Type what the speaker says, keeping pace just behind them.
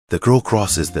The girl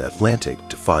crosses the Atlantic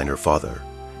to find her father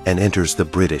and enters the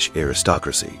British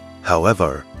aristocracy.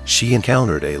 However, she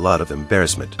encountered a lot of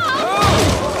embarrassment.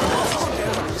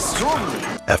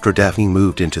 After Daphne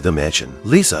moved into the mansion,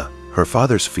 Lisa, her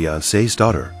father's fiancé's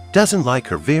daughter, doesn't like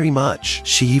her very much.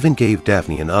 She even gave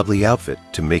Daphne an ugly outfit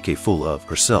to make a fool of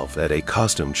herself at a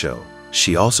costume show.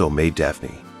 She also made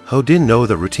Daphne, who didn't know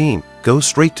the routine, go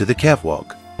straight to the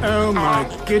catwalk. Oh my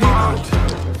giddy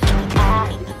aunt.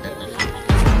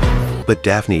 But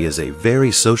Daphne is a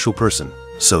very social person,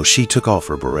 so she took off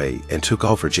her beret and took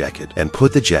off her jacket and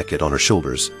put the jacket on her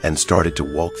shoulders and started to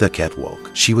walk the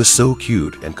catwalk. She was so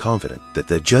cute and confident that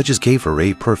the judges gave her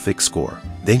a perfect score.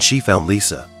 Then she found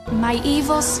Lisa. My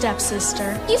evil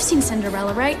stepsister. You've seen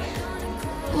Cinderella, right?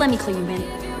 Let me clue you in.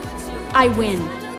 I win.